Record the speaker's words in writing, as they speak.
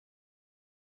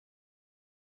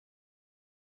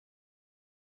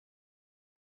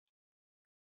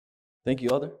Thank you,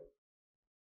 Elder.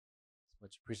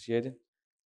 Much appreciated.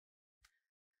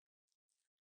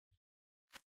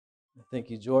 Thank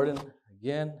you, Jordan,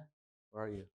 again. Where are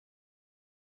you?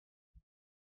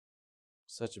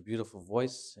 Such a beautiful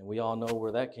voice, and we all know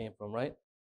where that came from, right?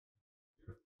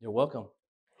 You're welcome.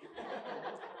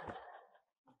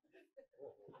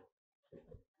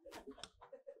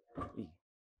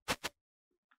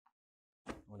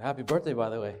 Well, happy birthday, by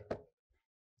the way.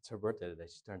 It's her birthday today.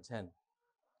 She turned 10.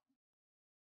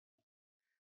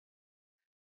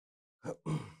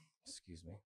 Excuse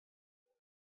me.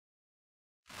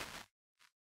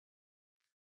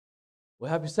 Well,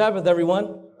 happy Sabbath,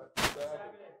 everyone.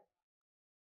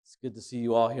 It's good to see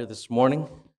you all here this morning.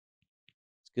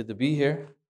 It's good to be here.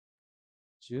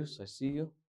 Juice, I see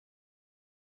you.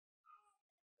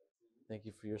 Thank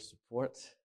you for your support.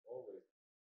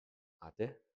 Ate.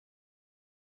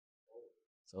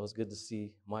 It's always good to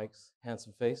see Mike's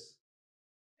handsome face.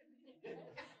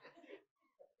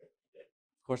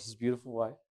 Of course, his beautiful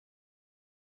wife.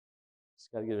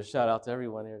 Just got to give a shout out to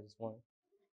everyone here this morning.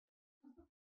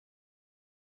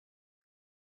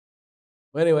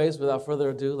 Well, anyways, without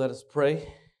further ado, let us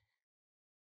pray.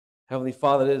 Heavenly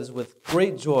Father, it is with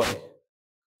great joy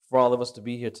for all of us to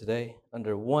be here today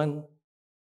under one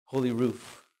holy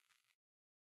roof.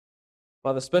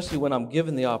 Father, especially when I'm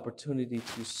given the opportunity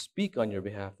to speak on your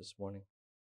behalf this morning.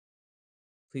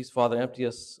 Please, Father, empty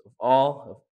us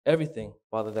of everything,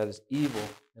 Father, that is evil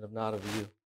and of not of you.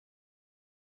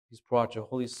 Please pour out your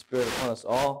Holy Spirit upon us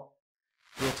all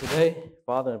here today,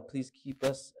 Father, and please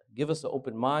give us an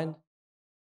open mind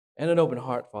and an open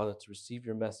heart, Father, to receive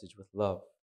your message with love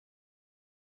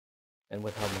and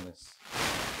with humbleness.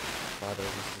 Father,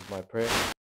 this is my prayer.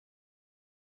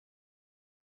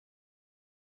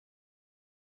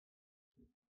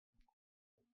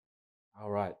 All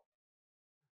right.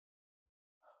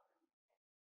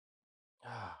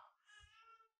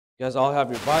 You guys all have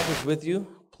your Bibles with you.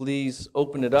 Please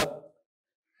open it up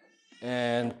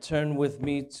and turn with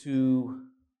me to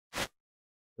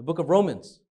the book of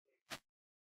Romans.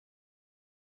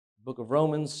 Book of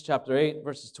Romans, chapter 8,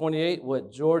 verses 28,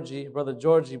 what Brother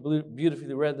Georgie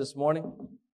beautifully read this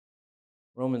morning.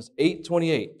 Romans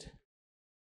 8:28.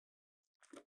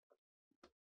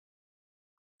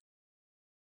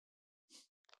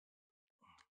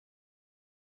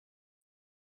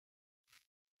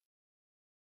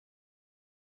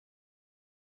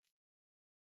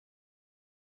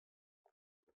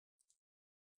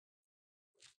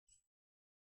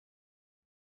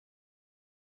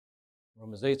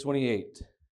 Romans 8:28.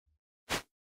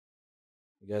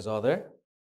 You guys all there?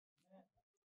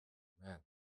 Man.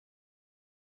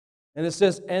 And it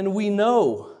says, "And we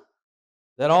know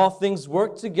that all things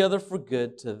work together for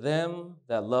good to them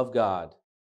that love God,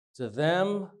 to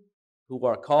them who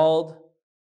are called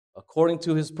according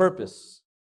to his purpose."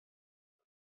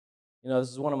 You know,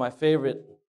 this is one of my favorite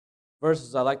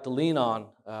verses I like to lean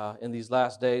on in these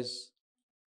last days,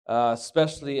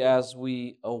 especially as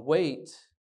we await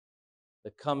the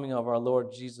coming of our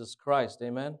Lord Jesus Christ.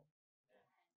 Amen?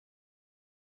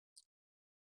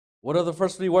 What are the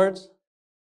first three words?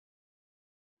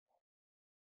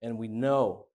 And we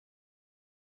know.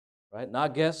 Right?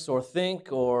 Not guess or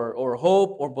think or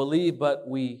hope or believe, but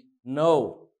we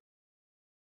know.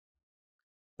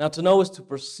 Now, to know is to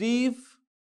perceive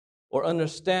or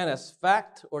understand as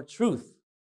fact or truth.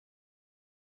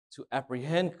 To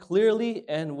apprehend clearly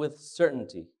and with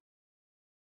certainty.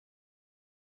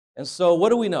 And so, what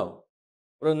do we know?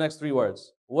 What are the next three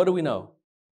words? What do we know?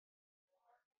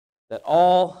 That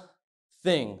all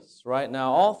things, right?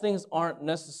 Now, all things aren't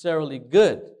necessarily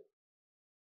good.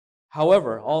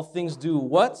 However, all things do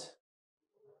what?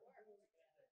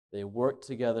 They work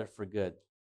together for good.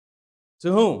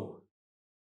 To whom?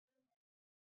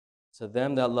 To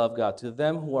them that love God. To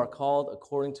them who are called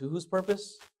according to whose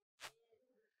purpose?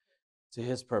 To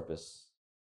his purpose.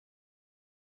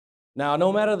 Now,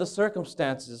 no matter the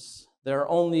circumstances, there are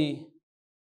only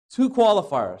two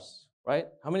qualifiers, right?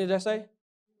 How many did I say?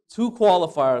 Two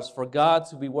qualifiers for God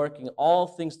to be working all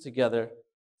things together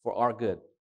for our good.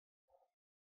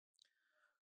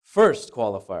 First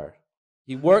qualifier,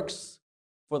 he works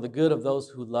for the good of those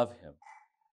who love him.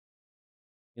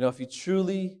 You know, if you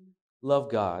truly love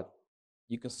God,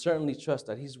 you can certainly trust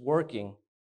that he's working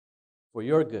for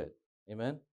your good.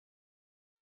 Amen?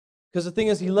 Because the thing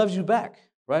is, he loves you back,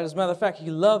 right? As a matter of fact,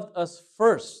 he loved us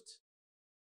first,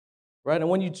 right? And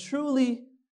when you truly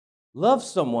love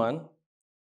someone,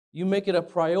 you make it a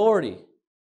priority,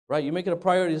 right? You make it a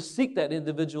priority to seek that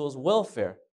individual's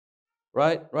welfare,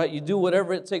 right? You do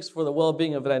whatever it takes for the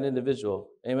well-being of that individual.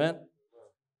 Amen?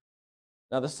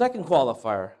 Now, the second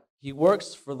qualifier, He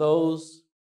works for those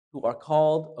who are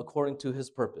called according to his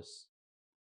purpose.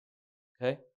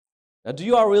 Okay? Now, do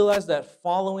you all realize that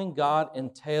following God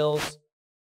entails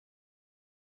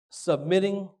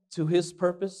submitting to his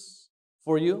purpose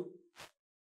for you?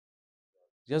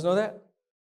 You guys know that?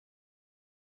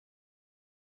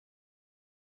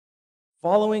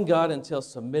 Following God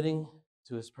entails submitting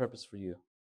to his purpose for you.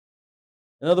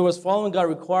 In other words, following God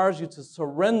requires you to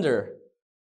surrender,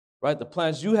 right, the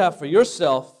plans you have for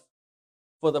yourself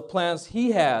for the plans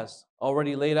he has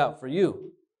already laid out for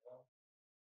you.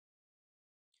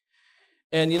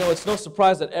 And it's no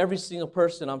surprise that every single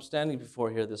person I'm standing before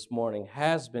here this morning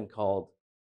has been called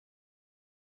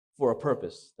for a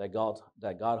purpose that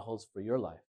God holds for your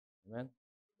life. Amen?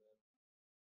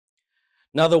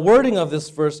 Now, the wording of this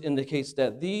verse indicates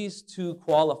that these two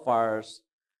qualifiers,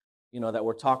 that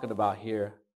we're talking about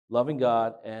here, loving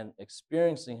God and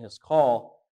experiencing his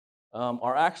call,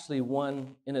 are actually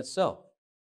one in itself.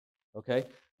 Okay?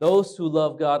 Those who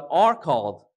love God are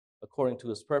called according to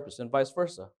his purpose, and vice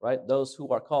versa, right? Those who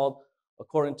are called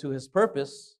according to his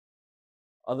purpose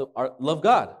love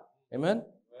God. Amen?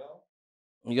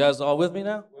 Well, you guys all with me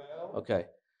now? Well. Okay.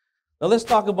 Now let's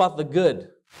talk about the good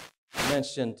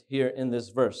mentioned here in this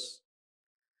verse.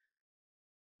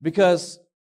 Because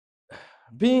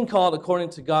being called according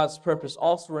to God's purpose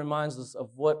also reminds us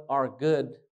of what our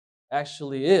good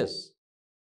actually is.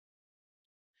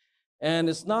 And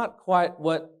it's not quite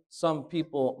what some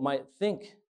people might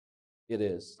think it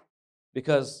is.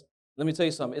 Because, let me tell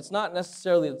you something, it's not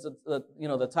necessarily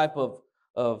the type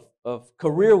of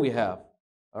career we have,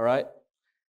 all right?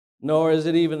 Nor is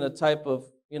it even the type of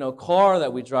car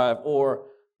that we drive or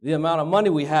the amount of money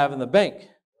we have in the bank.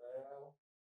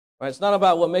 Right? It's not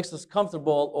about what makes us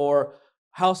comfortable or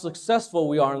how successful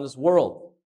we are in this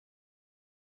world.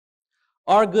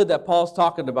 Our good that Paul's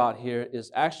talking about here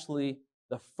is actually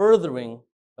the furthering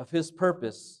of his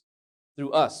purpose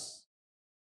through us.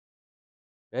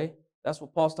 Okay? That's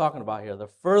what Paul's talking about here, the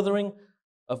furthering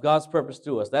of God's purpose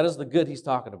through us. That is the good he's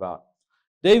talking about.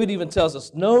 David even tells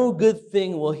us, no good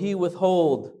thing will he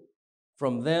withhold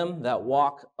from them that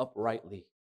walk uprightly.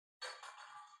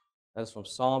 That is from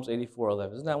Psalms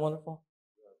 84:11. Isn't that wonderful?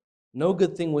 No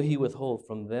good thing will he withhold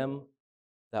from them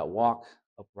that walk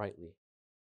uprightly.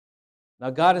 Now,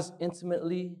 God is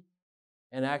intimately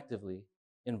and actively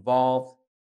involved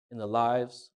in the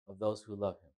lives of those who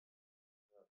love him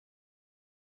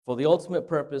for the ultimate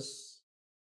purpose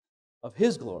of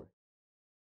his glory.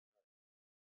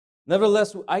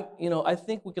 Nevertheless, I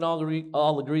think we can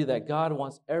all agree that God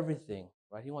wants everything,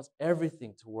 right? He wants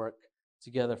everything to work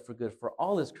together for good for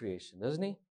all his creation, doesn't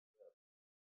he?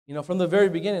 From the very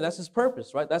beginning, that's his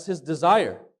purpose, right? That's his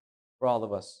desire for all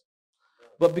of us.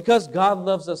 But because God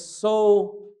loves us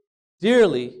so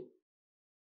dearly,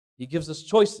 he gives us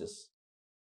choices.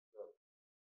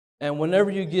 And whenever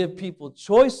you give people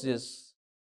choices,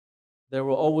 there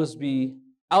will always be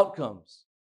outcomes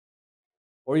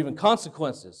or even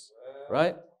consequences,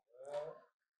 right?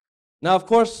 Now, of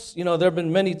course, there have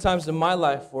been many times in my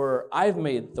life where I've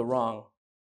made the wrong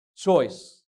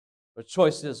choice or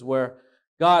choices where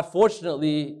God,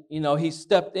 fortunately, he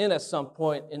stepped in at some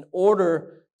point in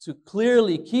order to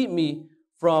clearly keep me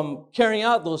from carrying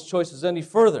out those choices any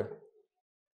further.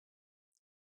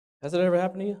 Has it ever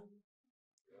happened to you?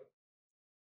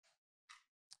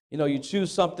 You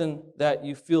choose something that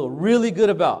you feel really good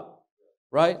about,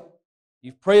 right?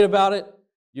 You've prayed about it,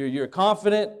 you're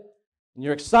confident, and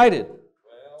you're excited.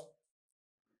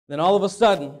 Then all of a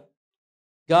sudden,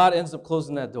 God ends up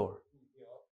closing that door.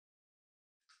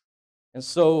 And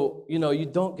so, you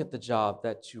don't get the job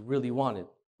that you really wanted,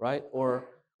 right? Or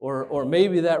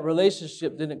maybe that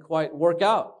relationship didn't quite work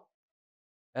out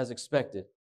as expected.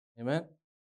 Amen?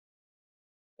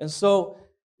 And so,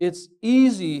 it's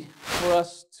easy for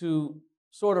us to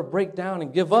sort of break down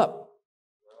and give up.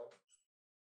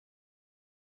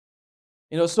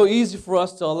 It's so easy for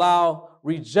us to allow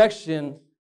rejection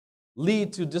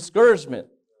lead to discouragement.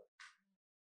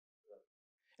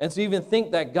 And to even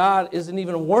think that God isn't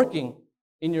even working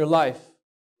in your life,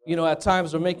 at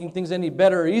times or making things any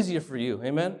better or easier for you.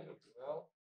 Amen?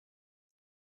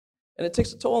 And it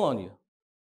takes a toll on you,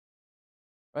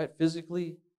 right?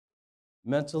 Physically,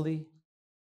 mentally,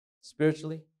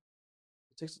 spiritually.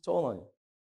 It takes a toll on you.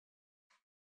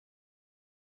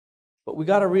 But we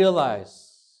got to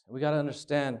realize, we got to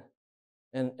understand,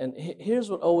 and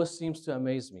here's what always seems to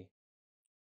amaze me.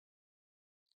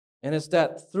 And it's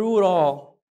that through it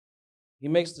all, he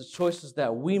makes the choices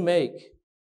that we make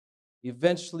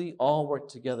eventually all work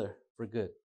together for good.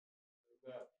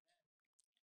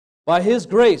 By his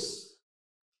grace,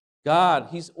 God,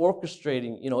 he's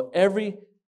orchestrating, every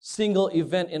single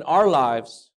event in our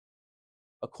lives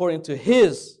according to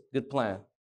His good plan.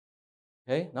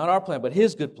 Okay? Not our plan, but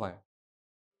His good plan.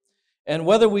 And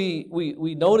whether we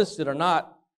notice it or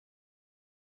not,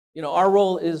 our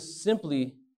role is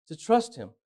simply to trust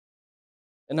Him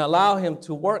and allow Him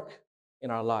to work in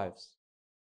our lives.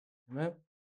 Amen?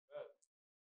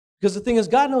 Because the thing is,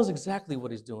 God knows exactly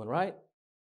what He's doing, right?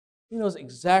 He knows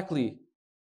exactly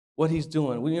what He's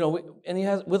doing. And He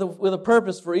has with a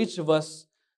purpose for each of us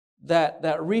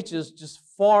that reaches just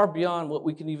far beyond what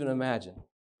we can even imagine.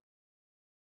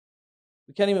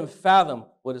 We can't even fathom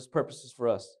what His purpose is for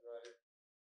us.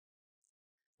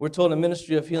 We're told in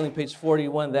Ministry of Healing, page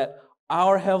 41, that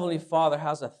our Heavenly Father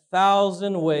has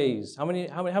 1,000 ways. How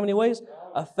many ways?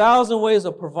 1,000 ways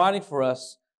of providing for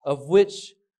us, of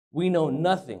which we know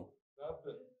nothing.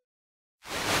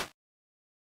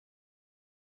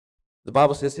 The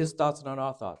Bible says His thoughts are not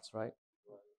our thoughts, right?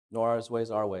 Nor are His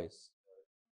ways our ways.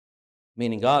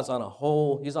 Meaning He's on a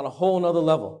whole nother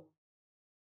level.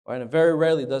 Right? And very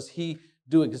rarely does He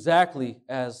do exactly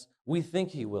as we think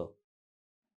He will.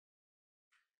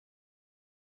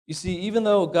 You see, even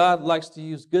though God likes to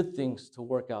use good things to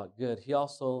work out good, He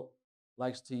also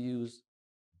likes to use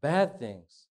bad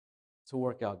things to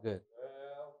work out good.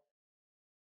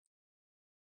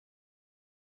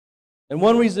 And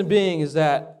one reason being is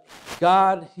that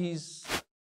God, He's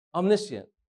omniscient.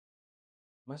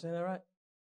 Am I saying that right?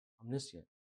 Omniscient.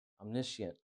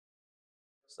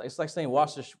 It's like saying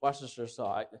Worcestershire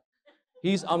sauce.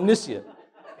 He's omniscient,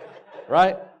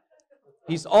 right?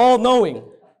 He's all-knowing.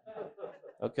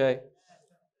 Okay?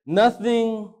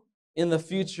 Nothing in the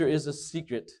future is a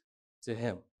secret to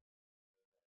Him.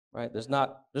 Right? There's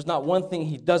not one thing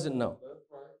He doesn't know.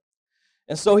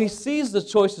 And so He sees the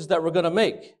choices that we're going to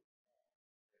make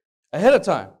ahead of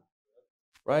time.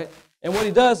 Right? And what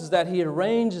He does is that He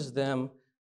arranges them,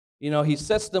 He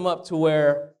sets them up to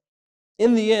where,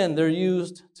 in the end, they're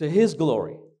used to His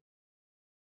glory.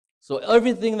 So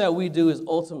everything that we do is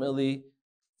ultimately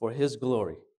for His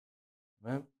glory.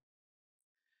 Amen?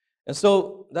 And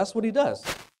so that's what He does.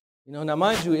 Now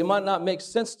mind you, it might not make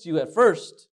sense to you at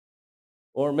first,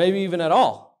 or maybe even at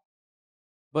all.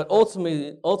 But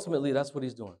ultimately that's what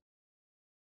He's doing.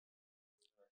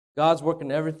 God's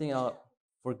working everything out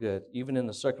for good, even in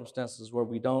the circumstances where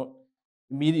we don't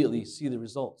immediately see the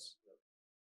results.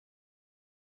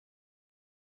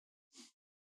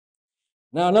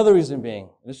 Now another reason being,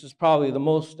 this is probably the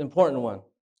most important one,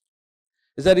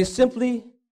 is that He simply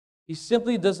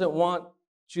doesn't want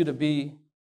you to be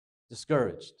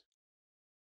discouraged.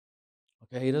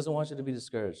 Okay, He doesn't want you to be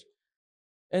discouraged.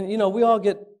 And we all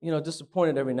get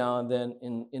disappointed every now and then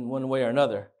in one way or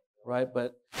another, right?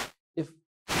 But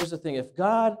here's the thing,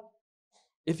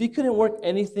 if He couldn't work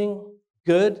anything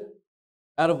good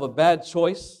out of a bad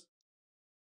choice,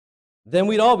 then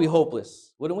we'd all be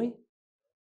hopeless, wouldn't we?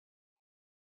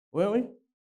 Wouldn't we?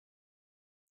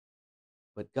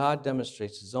 But God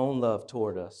demonstrates His own love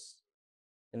toward us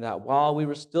in that while we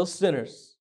were still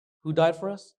sinners, who died for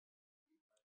us?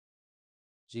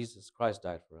 Jesus Christ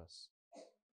died for us.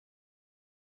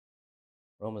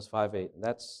 Romans 5:8. And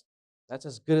that's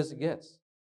as good as it gets.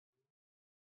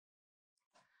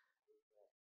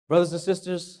 Brothers and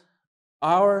sisters,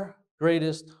 our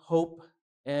greatest hope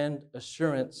and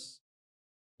assurance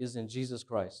is in Jesus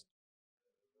Christ.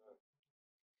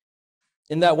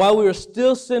 In that while we were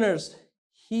still sinners,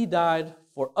 He died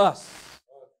for us.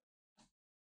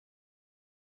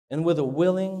 And with a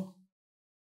willing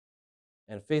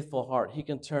and faithful heart, He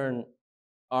can turn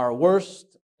our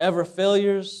worst ever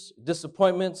failures,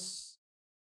 disappointments,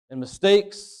 and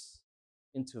mistakes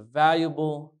into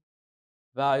valuable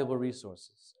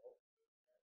resources,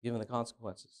 given the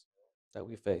consequences that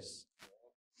we face.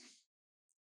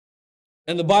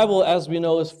 And the Bible, as we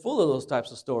know, is full of those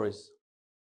types of stories.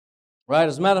 Right?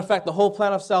 As a matter of fact, the whole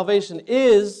plan of salvation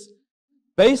is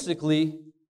basically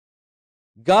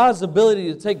God's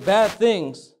ability to take bad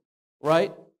things,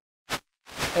 right?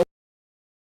 Is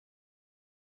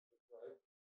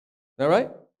that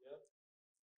right?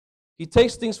 He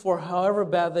takes things for however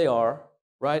bad they are,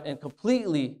 right? And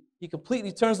He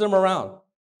completely turns them around.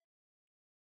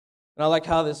 And I like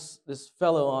how this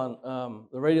fellow on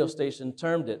the radio station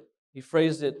termed it. He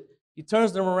phrased it, He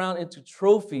turns them around into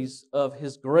trophies of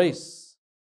His grace.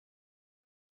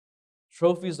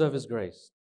 Trophies of His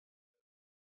grace.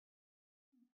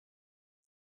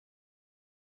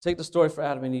 Take the story for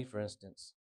Adam and Eve, for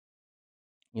instance.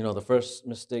 The first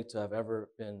mistake to have ever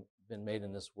been made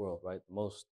in this world, right? The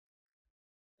most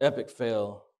epic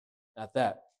fail at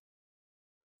that.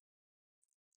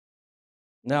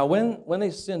 Now, when they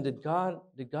sinned, did God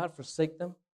forsake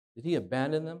them? Did He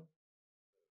abandon them?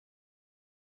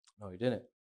 No, he didn't.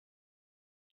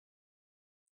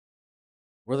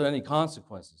 Were there any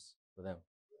consequences for them?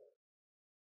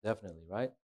 Definitely,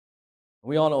 right?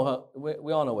 We all know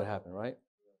we all know what happened, right?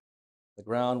 The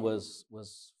ground was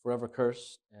forever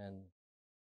cursed, and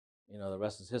the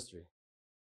rest is history.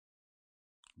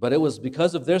 But it was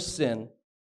because of their sin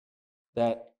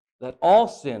that all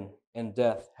sin and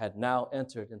death had now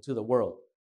entered into the world,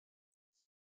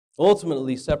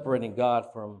 ultimately separating God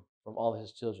from all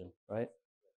his children, right?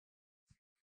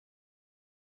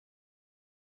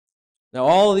 Now,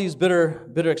 all of these bitter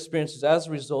experiences as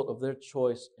a result of their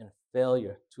choice and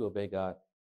failure to obey God.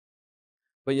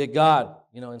 But yet God,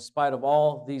 in spite of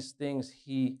all these things,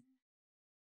 he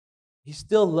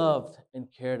still loved and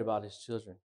cared about his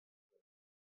children.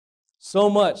 So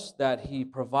much that he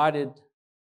provided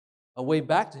a way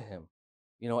back to him,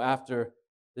 after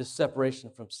this separation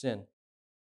from sin.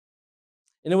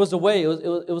 And it was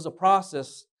a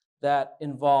process that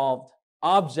involved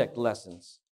object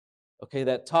lessons, okay,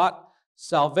 that taught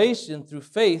salvation through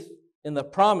faith in the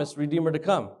promised Redeemer to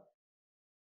come.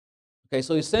 Okay,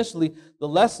 so essentially the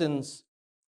lessons,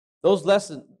 those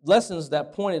lessons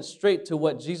that pointed straight to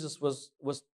what Jesus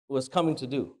was coming to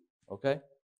do, okay?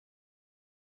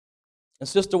 And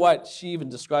Sister White, she even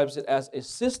describes it as a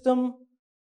system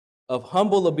of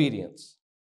humble obedience,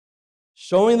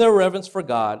 showing their reverence for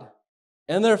God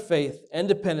and their faith and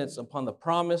dependence upon the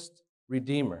promised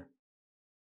Redeemer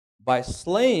by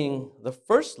slaying the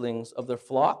firstlings of their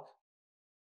flock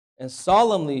and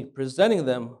solemnly presenting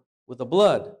them with the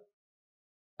blood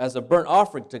as a burnt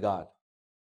offering to God.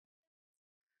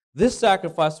 This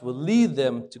sacrifice will lead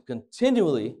them to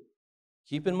continually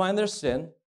keep in mind their sin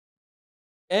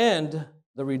and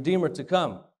the Redeemer to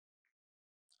come,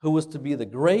 who was to be the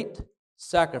great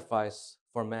sacrifice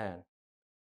for man.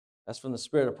 That's from the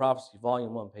Spirit of Prophecy,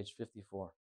 Volume 1, page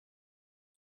 54.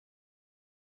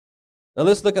 Now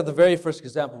let's look at the very first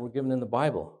example we're given in the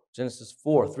Bible, Genesis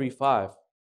 4, 3, 5.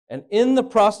 And in the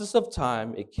process of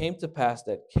time, it came to pass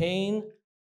that Cain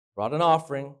brought an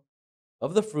offering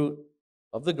of the fruit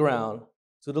of the ground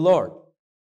to the Lord.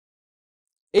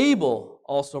 Abel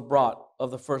also brought of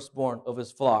the firstborn of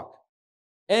his flock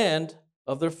and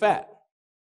of their fat.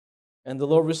 And the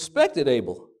Lord respected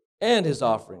Abel and his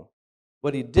offering,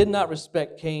 but he did not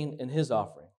respect Cain and his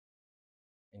offering.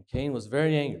 And Cain was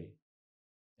very angry,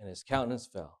 and his countenance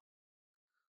fell.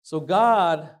 So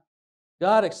God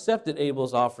accepted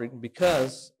Abel's offering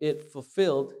because it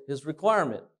fulfilled his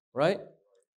requirement, right?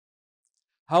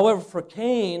 However, for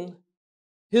Cain,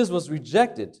 his was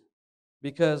rejected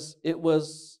because it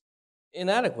was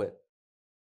inadequate,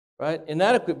 right?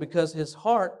 Inadequate because his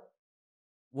heart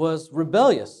was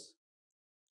rebellious,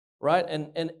 right?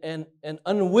 And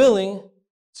unwilling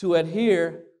to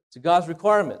adhere to God's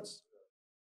requirements.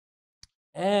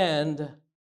 And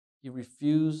he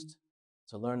refused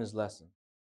to learn his lesson.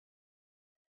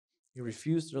 He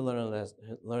refused to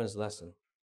learn his lesson.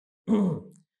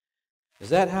 Is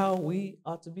that how we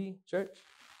ought to be, church?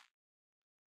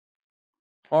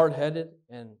 Hard-headed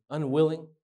and unwilling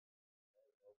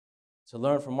to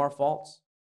learn from our faults?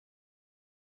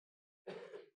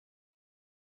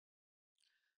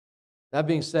 That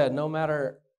being said, no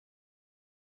matter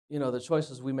the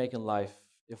choices we make in life,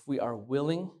 if we are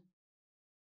willing,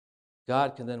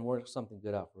 God can then work something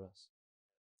good out for us.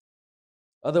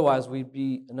 Otherwise, we'd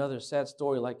be another sad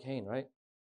story like Cain, right?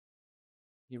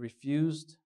 He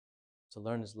refused to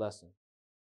learn his lesson.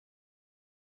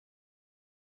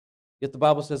 Yet the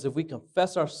Bible says if we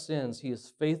confess our sins, he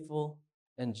is faithful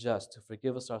and just to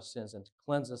forgive us our sins and to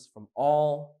cleanse us from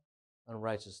all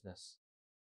unrighteousness.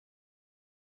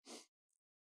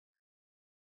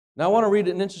 Now I want to read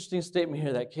an interesting statement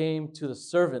here that came to the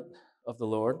servant of the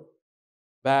Lord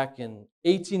back in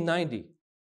 1890.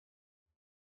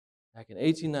 Back in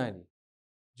 1890.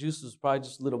 Juice was probably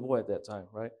just a little boy at that time,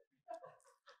 right?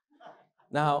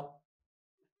 Now,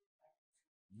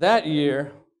 that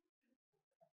year,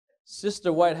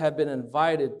 Sister White had been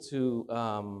invited to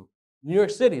New York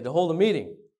City to hold a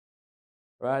meeting,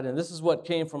 right? And this is what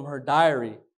came from her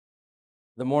diary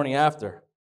the morning after.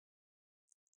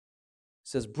 It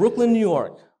says, Brooklyn, New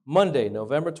York, Monday,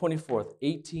 November 24th,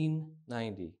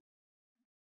 1890.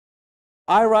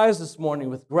 I rise this morning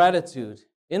with gratitude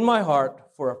in my heart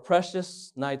for a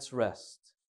precious night's rest.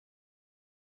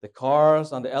 The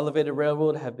cars on the elevated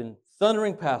railroad have been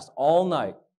thundering past all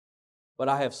night, but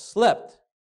I have slept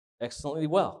excellently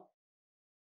well.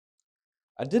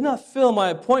 I did not fill my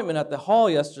appointment at the hall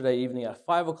yesterday evening at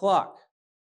 5 o'clock.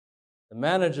 The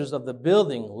managers of the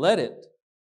building let it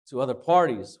to other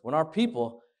parties when our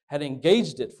people had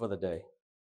engaged it for the day.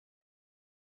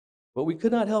 But we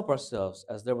could not help ourselves,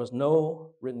 as there was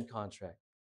no written contract.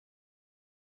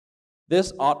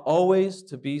 This ought always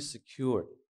to be secured.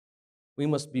 We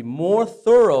must be more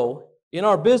thorough in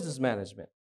our business management.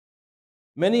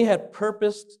 Many had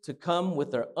purposed to come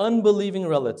with their unbelieving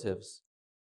relatives,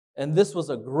 and this was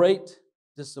a great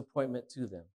disappointment to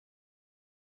them.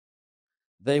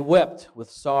 They wept with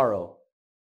sorrow.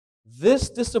 This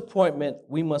disappointment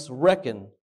we must reckon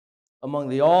among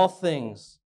the all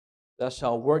things that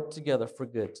shall work together for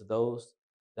good to those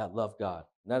that love God.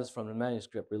 And that is from the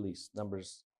manuscript release,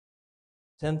 Numbers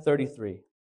 10:33.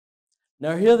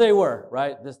 Now here they were,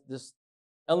 right? This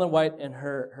Ellen White and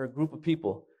her group of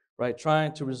people, right,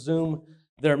 trying to resume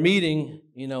their meeting,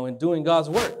 and doing God's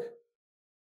work,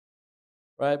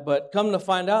 right? But come to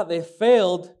find out, they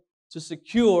failed to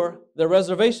secure their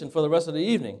reservation for the rest of the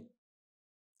evening.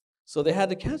 So they had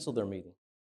to cancel their meeting.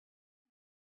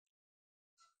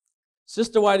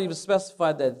 Sister White even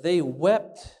specified that they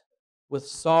wept with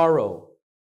sorrow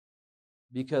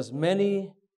because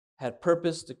many had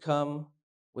purposed to come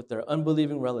with their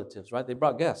unbelieving relatives, right? They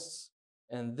brought guests,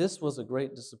 and this was a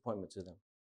great disappointment to them.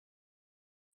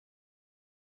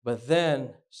 But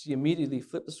then she immediately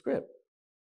flipped the script,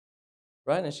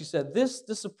 right? And she said, this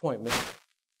disappointment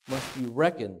must be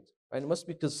reckoned, right? It must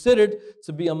be considered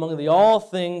to be among the all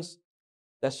things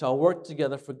that shall work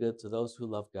together for good to those who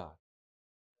love God.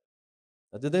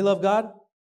 Now, did they love God?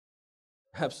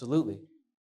 Absolutely.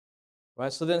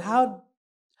 Right? So then how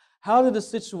did a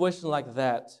situation like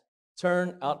that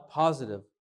turn out positive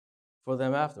for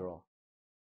them after all?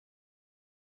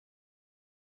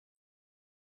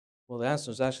 Well, the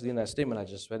answer is actually in that statement I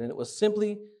just read, and it was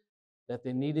simply that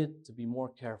they needed to be more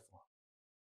careful.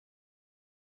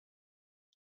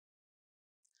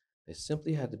 They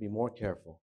simply had to be more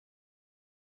careful.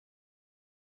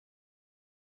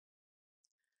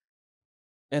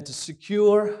 And to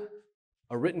secure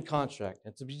a written contract,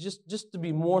 and to be just to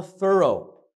be more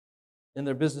thorough in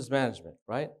their business management,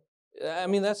 right? I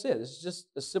mean, that's it. It's just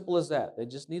as simple as that. They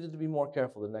just needed to be more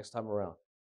careful the next time around.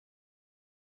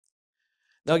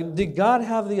 Now, did God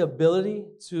have the ability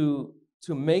to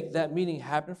make that meeting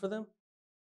happen for them?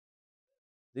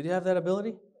 Did he have that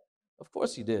ability? Of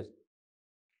course he did.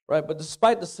 Right? But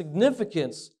despite the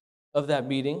significance of that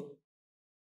meeting,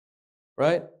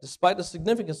 right? Despite the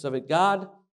significance of it, God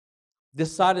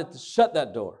decided to shut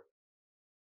that door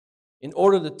in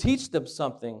order to teach them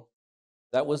something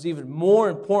that was even more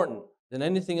important than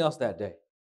anything else that day.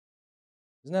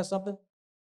 Isn't that something?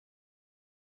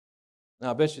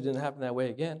 Now, I bet you it didn't happen that way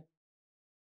again.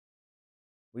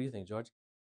 What do you think, George?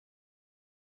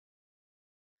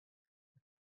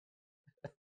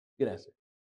 Good answer.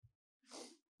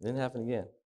 It didn't happen again,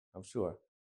 I'm sure.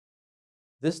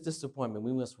 This disappointment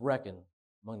we must reckon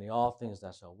among the all things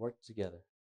that shall work together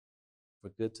for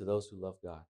good to those who love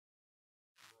God.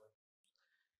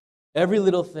 Every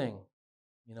little thing,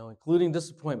 including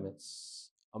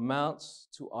disappointments, amounts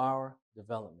to our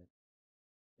development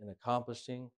in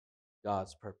accomplishing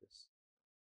God's purpose.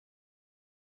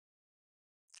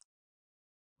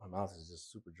 My mouth is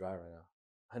just super dry right now.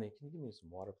 Honey, can you give me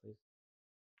some water, please?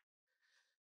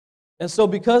 And so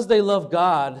because they love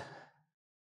God,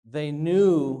 they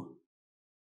knew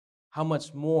how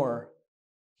much more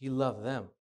he loved them.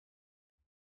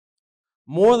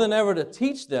 More than ever to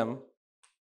teach them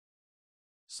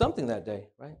something that day,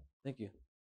 right? Thank you.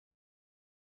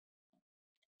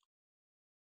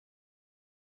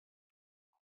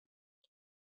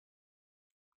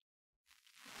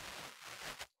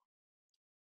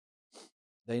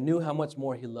 They knew how much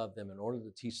more he loved them in order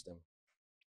to teach them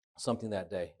something that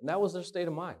day. And that was their state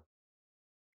of mind.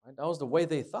 Right? That was the way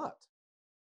they thought.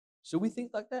 Should we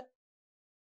think like that?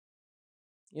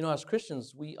 As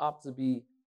Christians, we opt to be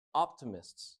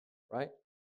optimists, right?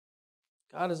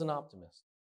 God is an optimist.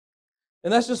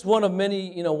 And that's just one of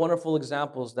many, wonderful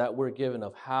examples that we're given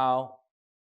of how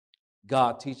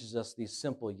God teaches us these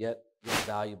simple yet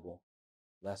valuable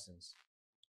lessons.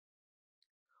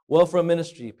 Well, from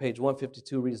Ministry, page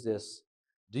 152 reads this: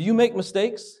 do you make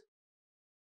mistakes?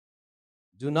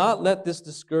 Do not let this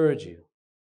discourage you.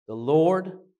 The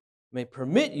Lord may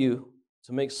permit you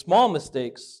to make small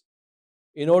mistakes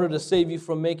in order to save you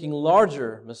from making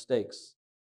larger mistakes.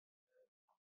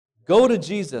 Go to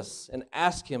Jesus and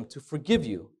ask him to forgive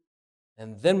you,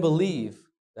 and then believe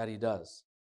that he does.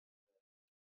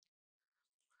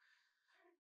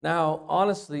 Now,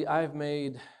 honestly, I've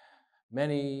made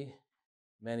many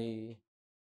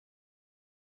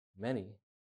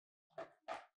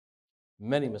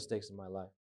mistakes in my life,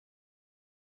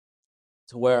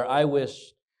 to where I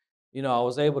wish, I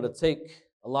was able to take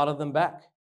a lot of them back.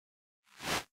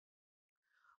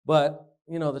 But,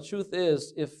 the truth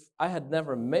is, if I had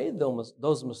never made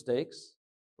those mistakes,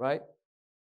 right,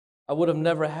 I would have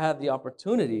never had the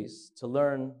opportunities to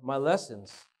learn my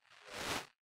lessons.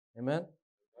 Amen?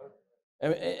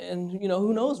 And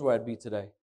who knows where I'd be today?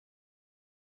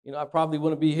 I probably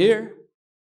wouldn't be here.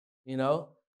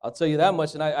 I'll tell you that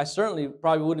much. And I certainly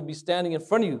probably wouldn't be standing in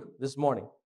front of you this morning,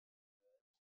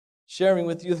 sharing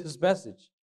with you this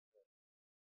message.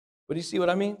 But you see what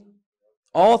I mean?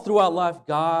 All throughout life,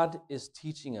 God is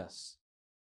teaching us.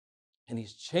 And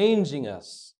He's changing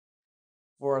us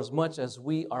for as much as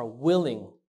we are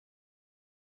willing,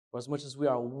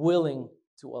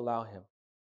 to allow Him.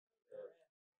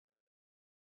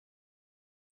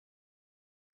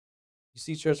 You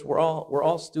see, church, we're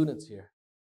all students here.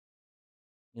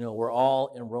 We're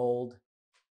all enrolled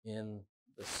in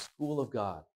the school of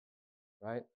God,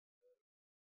 right?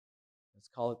 Let's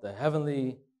call it the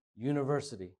Heavenly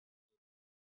University.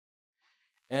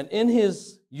 And in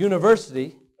His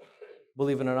university,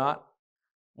 believe it or not,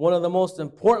 one of the most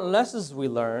important lessons we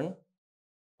learn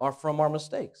are from our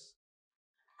mistakes.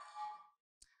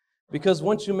 Because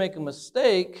once you make a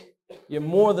mistake, you're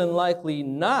more than likely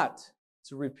not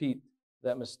to repeat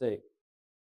that mistake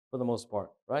for the most part,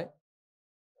 right?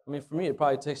 I mean, for me, it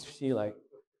probably takes me like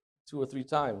 2 or 3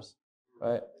 times,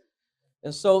 right?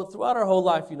 And so throughout our whole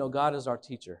life, God is our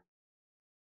teacher,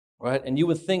 right? And you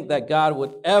would think that God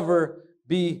would ever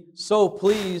be so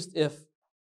pleased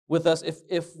with us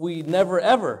if we never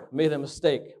ever made a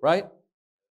mistake, right?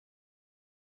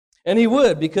 And He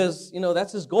would, because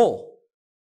that's His goal.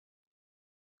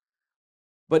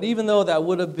 But even though that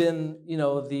would have been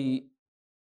the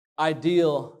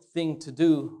ideal thing to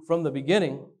do from the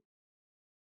beginning,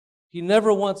 He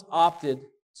never once opted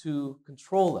to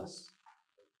control us.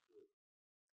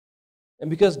 And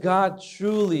because God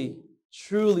truly,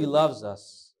 truly loves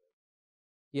us,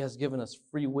 He has given us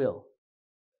free will.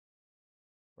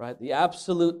 Right? The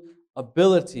absolute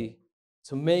ability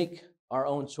to make our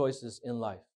own choices in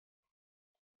life.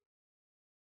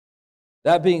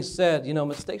 That being said,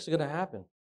 mistakes are going to happen.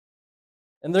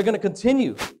 And they're going to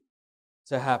continue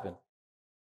to happen.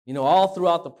 All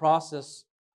throughout the process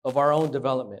of our own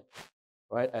development,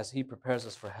 right? As He prepares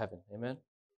us for heaven. Amen?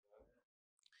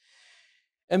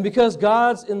 And because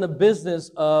God's in the business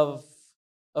of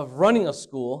running a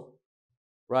school,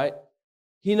 right?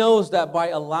 He knows that by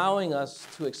allowing us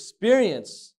to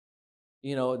experience,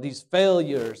 these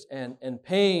failures and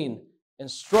pain and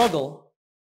struggle,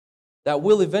 that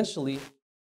we'll eventually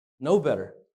know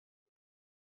better.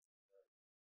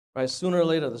 Right? Sooner or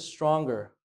later, the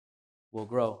stronger will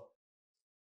grow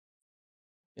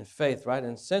in faith, right?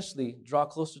 And essentially draw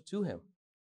closer to Him.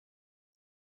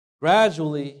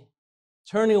 Gradually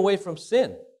turning away from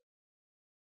sin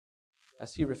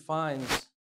as He refines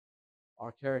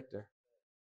our character.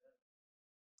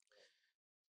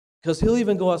 Because He'll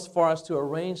even go as far as to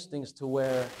arrange things to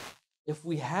where if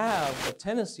we have a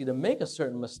tendency to make a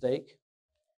certain mistake,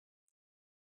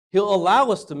 He'll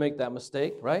allow us to make that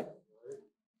mistake, right?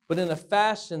 But in a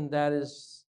fashion that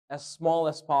is as small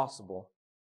as possible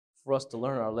for us to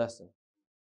learn our lesson.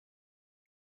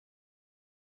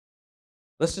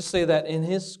 Let's just say that in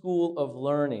His school of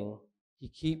learning, He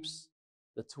keeps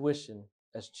the tuition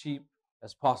as cheap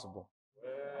as possible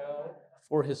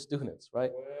for His students,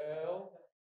 right?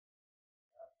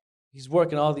 He's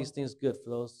working all these things good for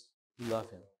those who love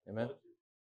Him. Amen.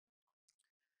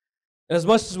 And as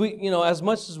much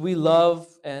as we love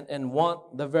and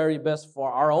want the very best for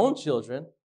our own children,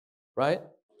 right?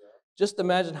 Just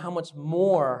imagine how much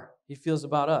more He feels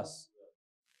about us.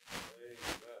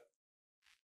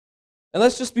 And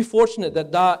let's just be fortunate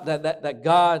that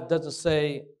God doesn't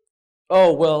say,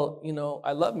 oh, well,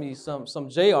 I love me some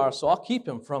JR, so I'll keep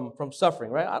him from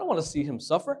suffering, right? I don't want to see him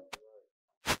suffer.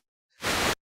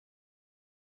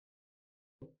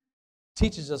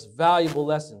 Teaches us valuable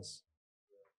lessons.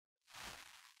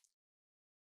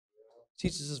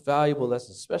 Teaches us valuable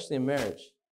lessons, especially in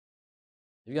marriage.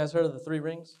 Have you guys heard of the 3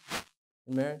 rings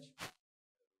in marriage?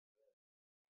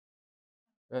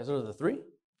 You guys heard of the 3?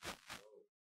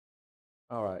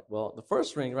 All right. Well, the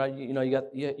first ring, right?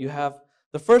 You have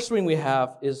the first ring we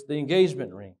have is the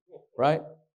engagement ring, right?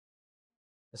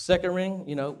 The second ring,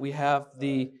 we have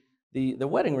the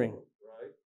wedding ring.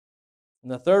 Right.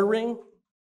 And the third ring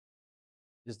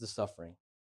is the suffering.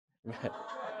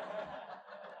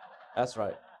 That's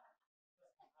right.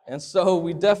 And so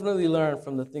we definitely learn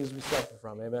from the things we suffer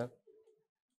from. Amen.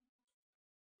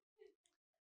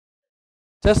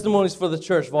 Testimonies for the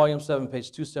Church, Volume 7,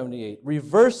 page 278.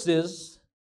 Reverses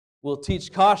will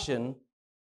teach caution.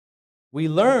 We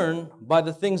learn by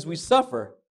the things we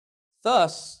suffer.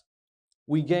 Thus,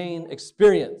 we gain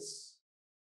experience.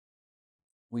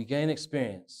 we gain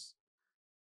experience.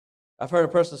 I've heard a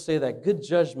person say that good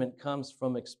judgment comes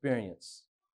from experience,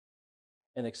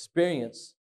 and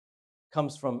experience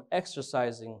comes from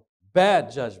exercising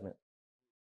bad judgment.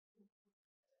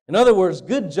 In other words,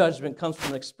 good judgment comes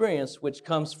from experience, which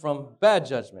comes from bad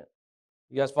judgment.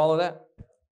 You guys follow that?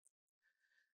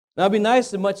 Now, it'd be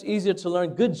nice and much easier to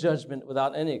learn good judgment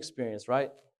without any experience,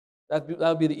 right? That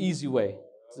would be the easy way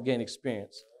to gain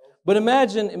experience. But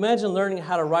imagine learning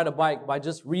how to ride a bike by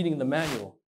just reading the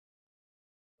manual,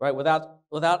 right?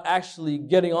 Without actually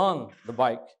getting on the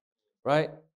bike, right?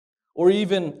 Or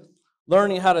even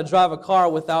learning how to drive a car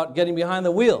without getting behind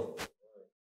the wheel,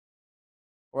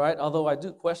 right? Although I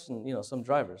do question, some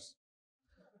drivers.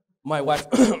 My wife,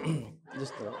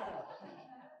 just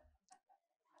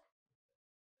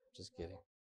kidding.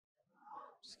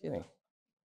 Just kidding.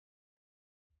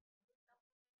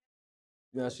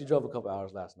 She drove a couple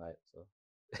hours last night, so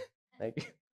thank you.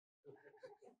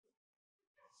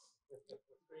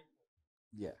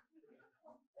 Yeah.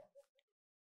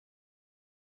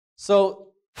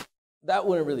 So that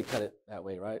wouldn't really cut it that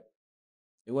way, right?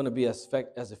 It wouldn't be as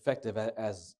effective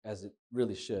as it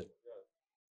really should.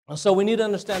 And so we need to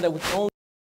understand that with only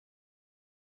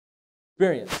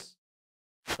experience,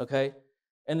 okay?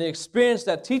 And the experience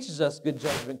that teaches us good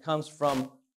judgment comes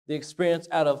from the experience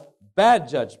out of bad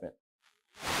judgment.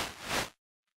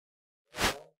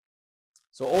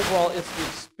 So overall, it's the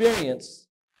experience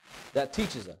that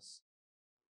teaches us.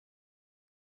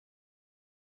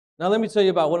 Now let me tell you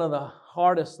about one of the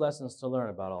hardest lessons to learn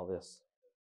about all this.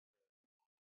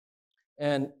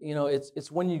 And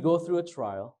it's when you go through a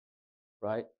trial,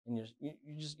 right? And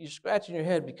you're scratching your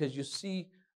head because you see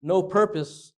no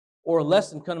purpose or a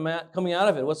lesson coming out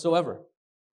of it whatsoever.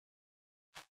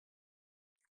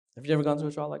 Have you ever gone through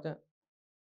a trial like that?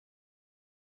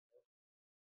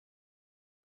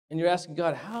 And you're asking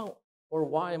God, how or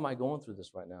why am I going through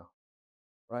this right now?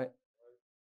 Right?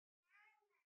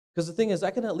 Because the thing is,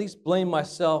 I can at least blame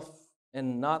myself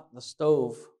and not the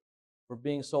stove for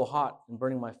being so hot and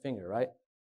burning my finger, right?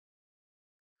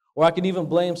 Or I can even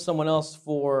blame someone else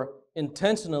for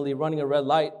intentionally running a red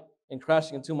light and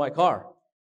crashing into my car,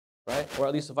 right? Or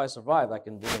at least if I survive, I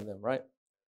can blame them, right?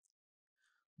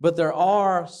 But there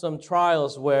are some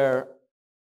trials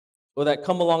that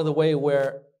come along the way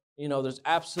where, there's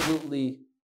absolutely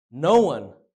no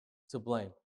one to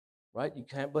blame, right? You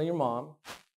can't blame your mom.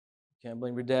 You can't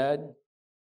blame your dad. You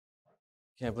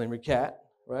can't blame your cat,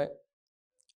 right?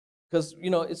 Because,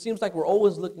 it seems like we're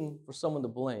always looking for someone to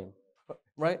blame,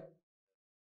 right?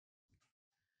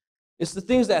 It's the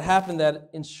things that happen that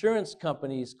insurance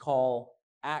companies call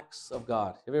acts of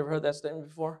God. Have you ever heard that statement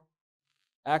before?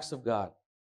 Acts of God.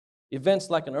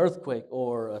 Events like an earthquake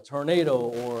or a tornado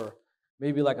or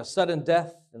maybe like a sudden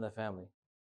death in the family,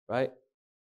 right?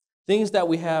 Things that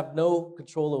we have no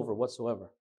control over whatsoever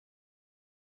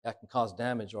that can cause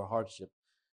damage or hardship,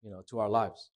 to our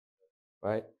lives,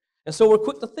 right? And so we're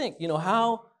quick to think,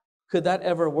 how could that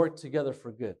ever work together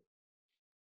for good?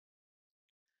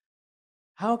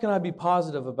 How can I be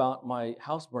positive about my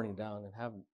house burning down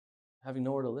and having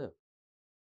nowhere to live?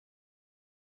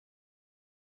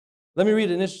 Let me read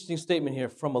an interesting statement here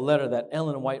from a letter that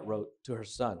Ellen White wrote to her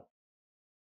son,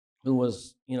 who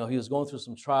was, he was going through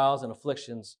some trials and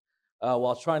afflictions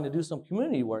while trying to do some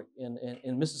community work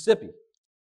in Mississippi.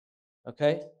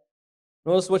 Okay?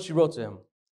 Notice what she wrote to him.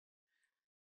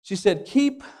 She said,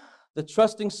 "Keep the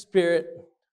trusting spirit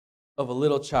of a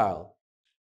little child.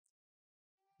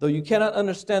 Though you cannot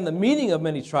understand the meaning of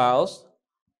many trials,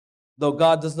 though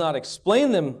God does not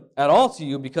explain them at all to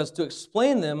you, because to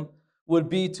explain them would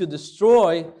be to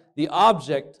destroy the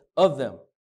object of them,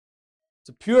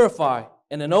 to purify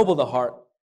and ennoble the heart,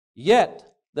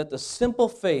 yet let the simple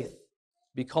faith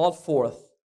be called forth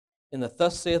in the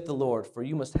thus saith the Lord, for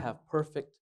you must have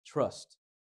perfect trust."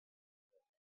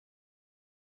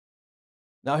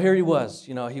 Now here he was,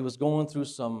 he was going through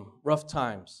some rough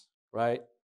times, right?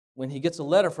 When he gets a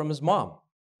letter from his mom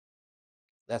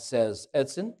that says,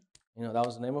 "Edson," that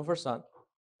was the name of her son,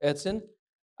 "Edson,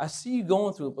 I see you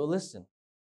going through it, but listen,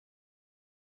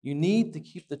 you need to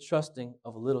keep the trusting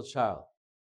of a little child.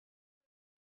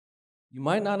 You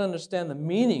might not understand the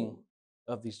meaning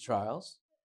of these trials,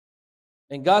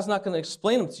 and God's not going to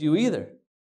explain them to you either,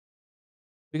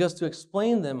 because to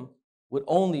explain them would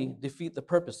only defeat the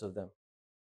purpose of them.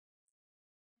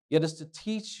 Yet it's to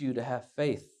teach you to have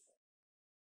faith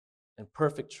and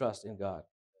perfect trust in God.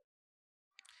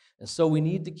 And so we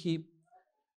need to keep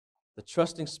the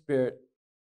trusting spirit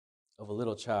of a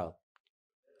little child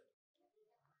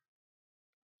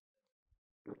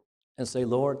and say,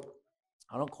 "Lord,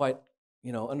 I don't quite,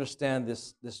 understand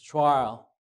this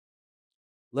trial,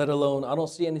 let alone I don't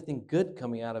see anything good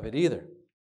coming out of it either.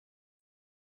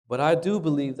 But I do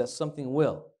believe that something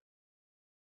will,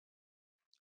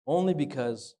 only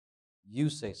because you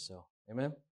say so.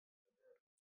 Amen?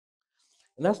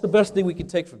 And that's the best thing we can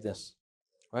take from this,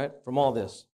 right? From all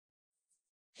this.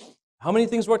 How many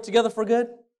things work together for good?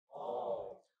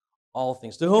 All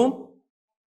things. To whom?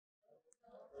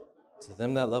 To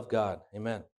them that love God.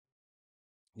 Amen.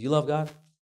 Do you love God?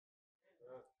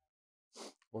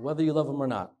 Well, whether you love Him or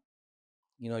not,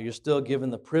 you're still given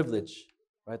the privilege,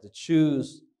 right, to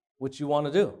choose what you want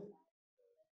to do.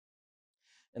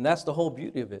 And that's the whole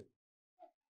beauty of it.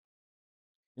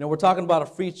 We're talking about a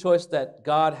free choice that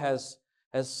God has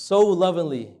so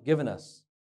lovingly given us.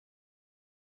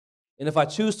 And if I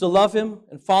choose to love Him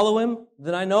and follow Him,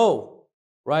 then I know,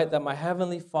 right, that my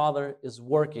Heavenly Father is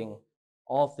working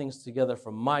all things together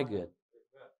for my good.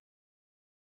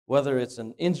 Whether it's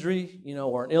an injury,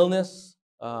 or an illness,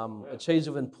 a change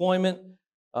of employment,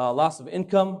 loss of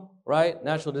income, right,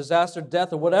 natural disaster,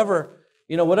 death, or whatever,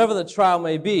 whatever the trial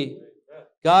may be,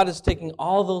 God is taking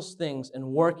all those things and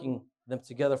working them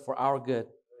together for our good.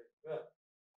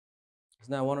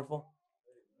 Isn't that wonderful?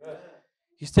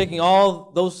 He's taking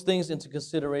all those things into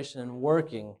consideration and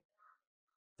working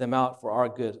them out for our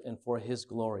good and for His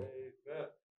glory.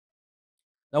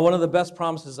 Now, one of the best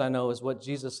promises I know is what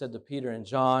Jesus said to Peter in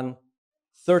John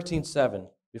 13:7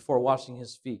 before washing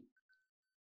his feet.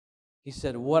 He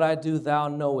said, "What I do thou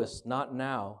knowest not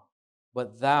now,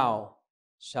 but thou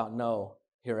shalt know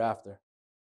hereafter."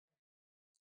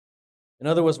 In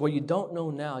other words, what you don't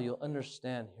know now, you'll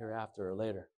understand hereafter or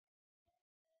later.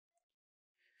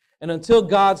 And until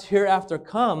God's hereafter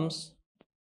comes,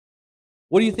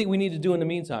 what do you think we need to do in the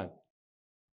meantime?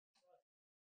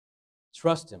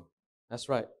 Trust Him. That's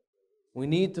right. We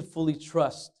need to fully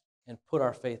trust and put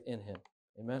our faith in Him.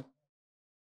 Amen?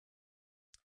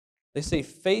 They say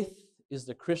faith is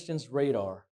the Christian's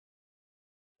radar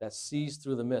that sees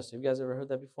through the mist. Have you guys ever heard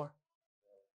that before?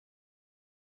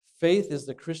 Faith is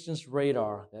the Christian's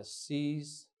radar that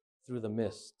sees through the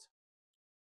mist.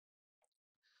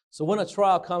 So when a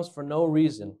trial comes for no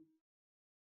reason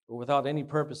or without any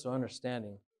purpose or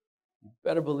understanding, you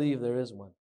better believe there is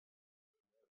one.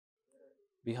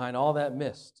 Behind all that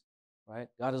mist, right?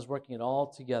 God is working it all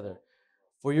together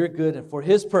for your good and for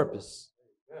His purpose.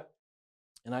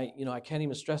 And I can't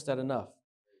even stress that enough.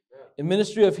 In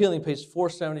Ministry of Healing, page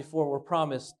 474, we're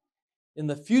promised in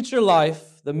the future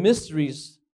life, the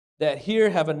mysteries that here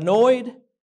have annoyed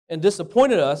and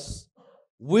disappointed us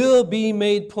will be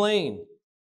made plain.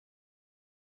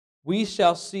 We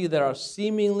shall see that our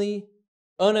seemingly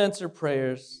unanswered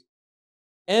prayers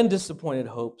and disappointed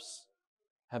hopes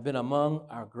have been among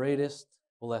our greatest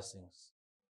blessings.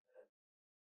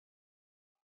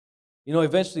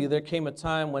 Eventually there came a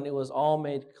time when it was all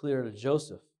made clear to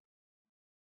Joseph,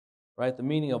 right? The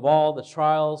meaning of all the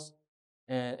trials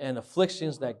and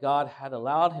afflictions that God had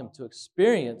allowed him to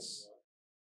experience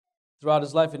throughout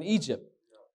his life in Egypt.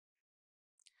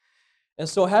 And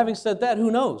so having said that, who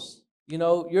knows?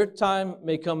 Your time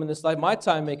may come in this life, my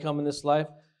time may come in this life,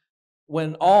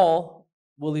 when all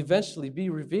will eventually be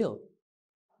revealed.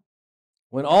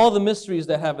 When all the mysteries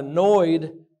that have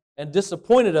annoyed and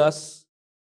disappointed us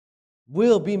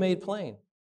will be made plain.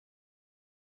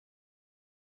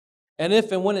 And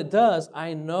if and when it does,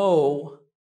 I know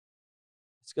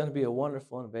it's going to be a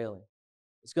wonderful unveiling.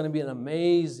 It's going to be an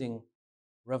amazing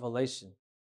revelation,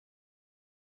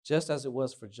 just as it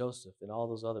was for Joseph and all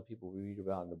those other people we read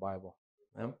about in the Bible.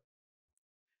 Right?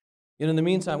 In the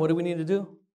meantime, what do we need to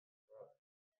do?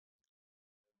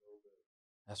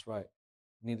 That's right.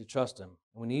 We need to trust Him.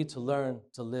 We need to learn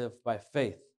to live by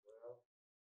faith.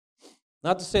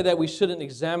 Not to say that we shouldn't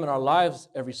examine our lives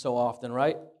every so often,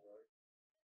 right?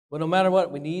 But no matter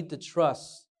what, we need to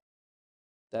trust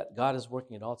that God is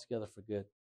working it all together for good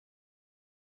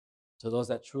to those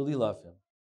that truly love Him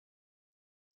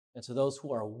and to those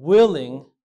who are willing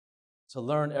to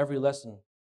learn every lesson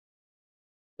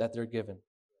that they're given.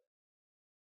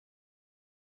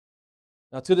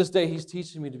 Now, to this day, He's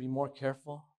teaching me to be more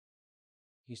careful.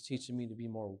 He's teaching me to be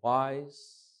more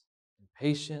wise and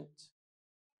patient.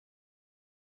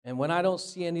 And when I don't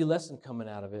see any lesson coming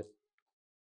out of it,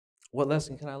 what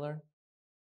lesson can I learn?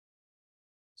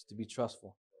 It's to be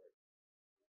trustful.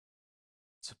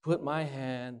 To put my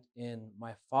hand in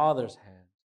my Father's hand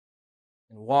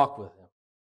and walk with Him.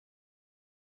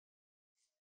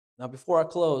 Now, before I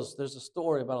close, there's a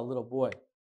story about a little boy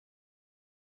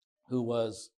who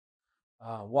was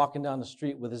walking down the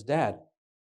street with his dad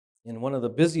in one of the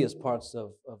busiest parts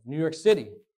of New York City.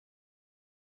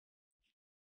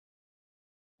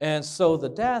 And so the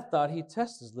dad thought he'd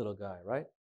test his little guy, right?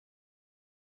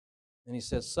 And he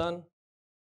said, son,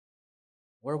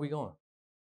 where are we going?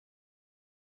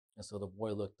 And so the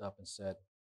boy looked up and said,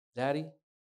 Daddy,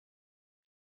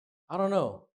 I don't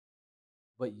know,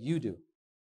 but you do.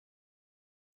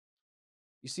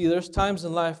 You see, there's times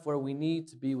in life where we need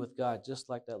to be with God, just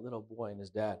like that little boy and his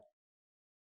dad.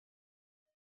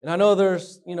 And I know there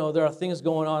are things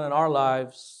going on in our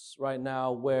lives right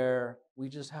now where we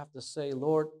just have to say,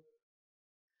 Lord,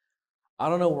 I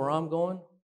don't know where I'm going,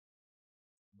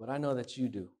 but I know that you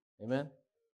do. Amen?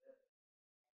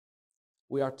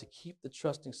 We are to keep the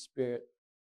trusting spirit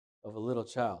of a little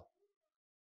child.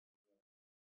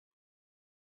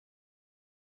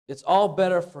 It's all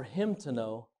better for him to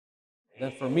know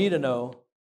than for me to know.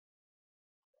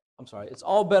 It's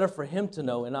all better for him to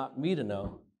know and not me to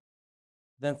know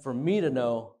than for me to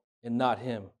know and not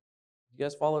him. You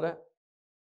guys follow that?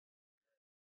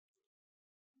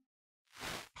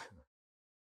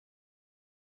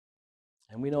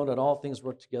 And we know that all things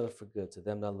work together for good to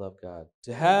them that love God.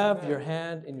 To have your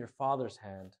hand in your Father's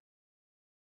hand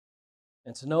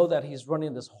and to know that He's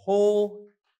running this whole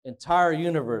entire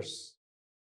universe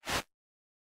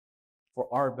for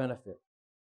our benefit.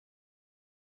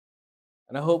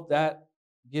 And I hope that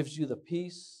gives you the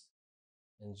peace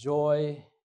and joy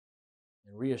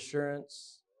and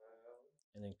reassurance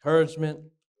and encouragement,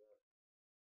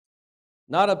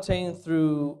 not obtained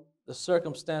through the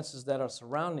circumstances that are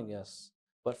surrounding us,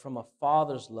 but from a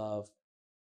Father's love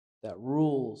that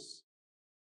rules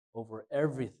over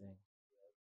everything.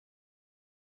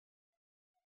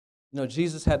 You know,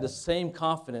 Jesus had the same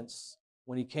confidence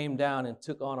when He came down and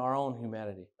took on our own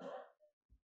humanity.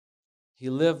 He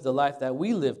lived the life that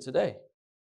we live today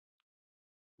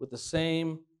with the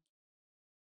same,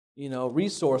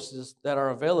 resources that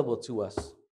are available to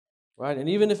us, right? And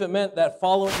even if it meant that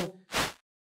following the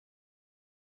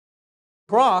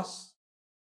cross,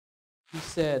 He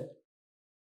said,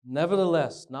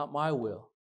 nevertheless, not my will,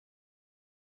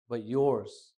 but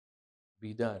yours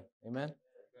be done. Amen?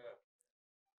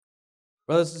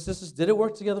 Brothers and sisters, did it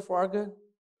work together for our good?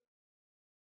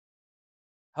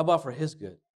 How about for His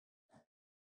good?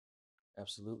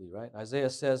 Absolutely, right? Isaiah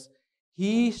says,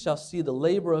 He shall see the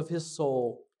labor of His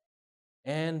soul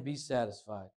and be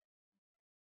satisfied.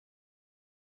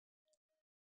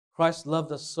 Christ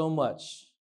loved us so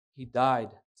much, He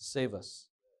died to save us,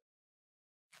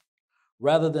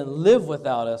 rather than live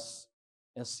without us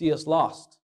and see us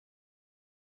lost.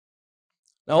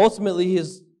 Now, ultimately,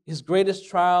 His greatest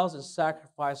trials and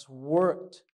sacrifice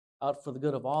worked out for the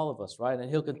good of all of us, right? And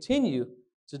He'll continue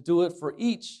to do it for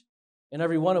each and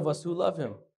every one of us who love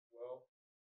Him.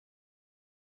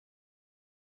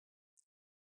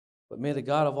 But may the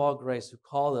God of all grace, who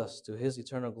called us to His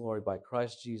eternal glory by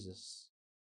Christ Jesus,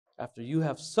 after you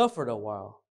have suffered a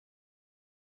while,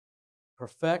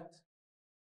 perfect,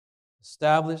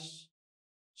 establish,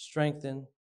 strengthen,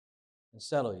 and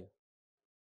settle you.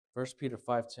 1 Peter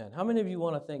 5:10. How many of you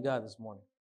want to thank God this morning?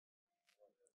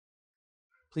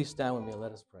 Please stand with me and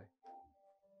let us pray.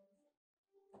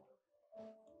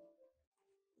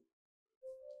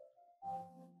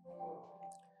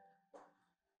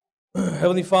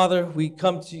 Heavenly Father, we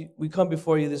come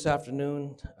before you this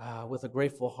afternoon with a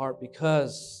grateful heart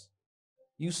because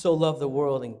you so loved the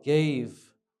world and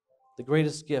gave the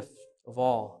greatest gift of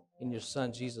all in your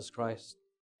Son, Jesus Christ,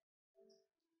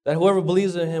 that whoever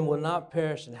believes in Him will not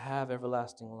perish and have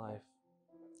everlasting life.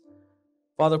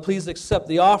 Father, please accept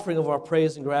the offering of our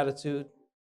praise and gratitude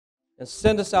and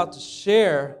send us out to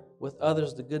share with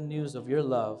others the good news of your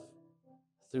love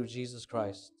through Jesus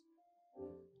Christ.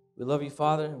 We love you,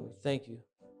 Father, and we thank you.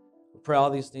 We pray all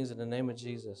these things in the name of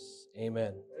Jesus.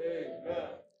 Amen. Amen.